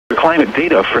climate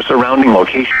data for surrounding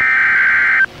locations.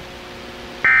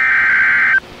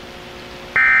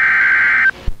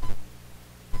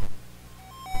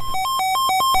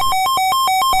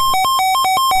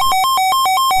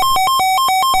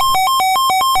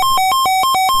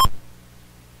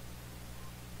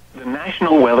 The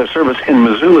National Weather Service in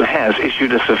Missoula has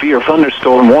issued a severe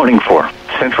thunderstorm warning for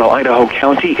central Idaho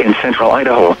County and central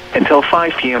Idaho until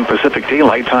 5 p.m. Pacific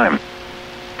Daylight Time.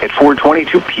 At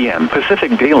 4:22 p.m.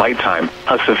 Pacific Daylight Time,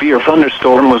 a severe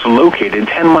thunderstorm was located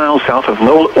 10 miles south of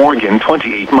Lowell, Oregon,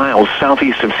 28 miles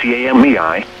southeast of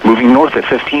CAMEI, moving north at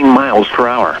 15 miles per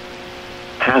hour.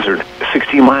 Hazard,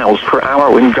 60 miles per hour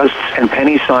wind gusts and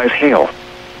penny-size hail.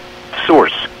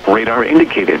 Source, radar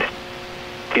indicated.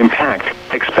 Impact,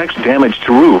 expects damage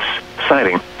to roofs,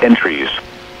 siding, and trees.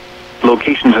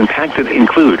 Locations impacted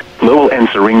include Lowell and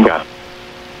Syringa.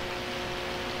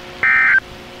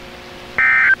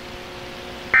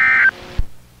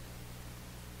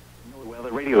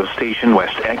 Weather radio station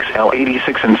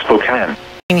WXL86 in Spokane.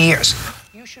 Years.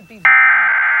 You should be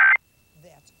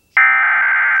that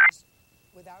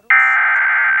without a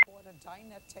receipt on a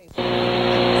dinette table.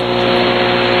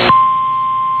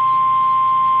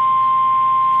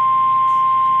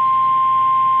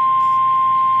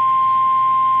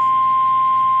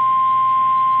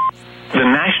 The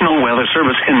National Weather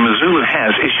Service in Missoula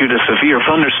has issued a severe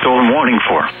thunderstorm warning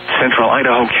for central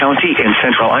Idaho County and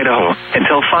central Idaho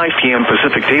until 5 p.m.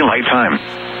 Pacific Daylight Time.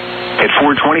 At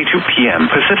 4:22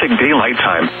 p.m. Pacific Daylight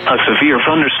Time, a severe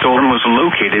thunderstorm was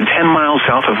located 10 miles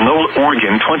south of Lowell,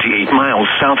 Oregon, 28 miles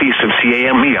southeast of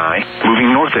CAMEI,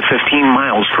 moving north at 15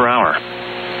 miles per hour.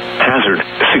 Hazard,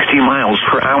 60 miles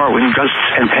per hour wind gusts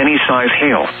and penny-size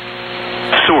hail.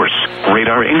 Source,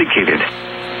 radar indicated.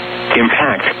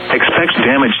 Impact, expects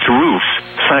damage to roofs,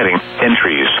 siding, and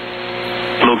trees.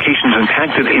 Locations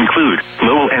impacted include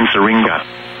Lowell and Syringa.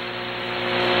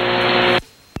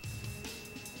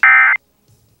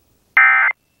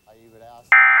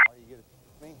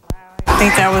 I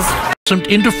think that was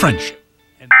into friendship.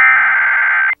 And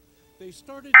they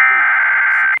started dating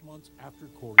 6 months after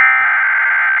Corey's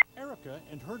death. Erica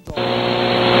and her daughter.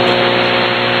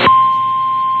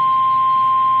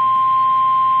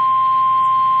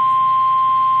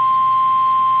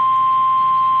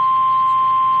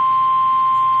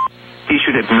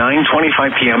 Issued at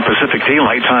 9:25 p.m. Pacific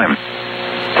Daylight Time.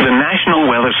 The National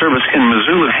Weather Service in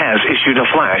Missoula has issued a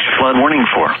flash flood warning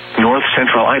for north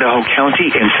central Idaho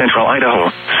County and central Idaho,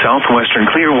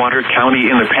 southwestern Clearwater County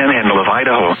in the panhandle of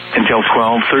Idaho until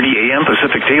 12:30 a.m.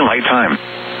 Pacific Daylight Time.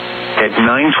 At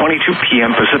 9:22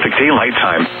 p.m. Pacific Daylight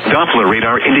Time, Doppler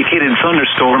radar indicated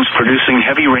thunderstorms producing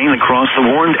heavy rain across the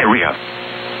warned area.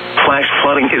 Flash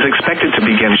flooding is expected to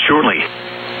begin shortly.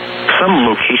 Some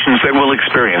locations that will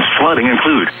experience flooding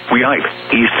include Weippe,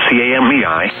 East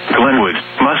CAMEI, Glenwood,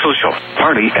 Musselshell,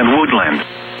 Party, and Woodland.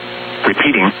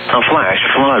 Repeating, a flash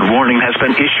flood warning has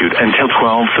been issued until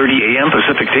 12:30 a.m.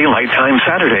 Pacific Daylight Time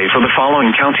Saturday for the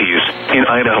following counties in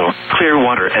Idaho,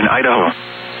 Clearwater, and Idaho.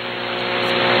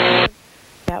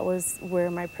 That was where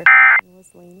my profession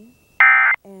was leaning,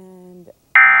 and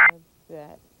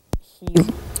that he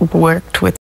worked with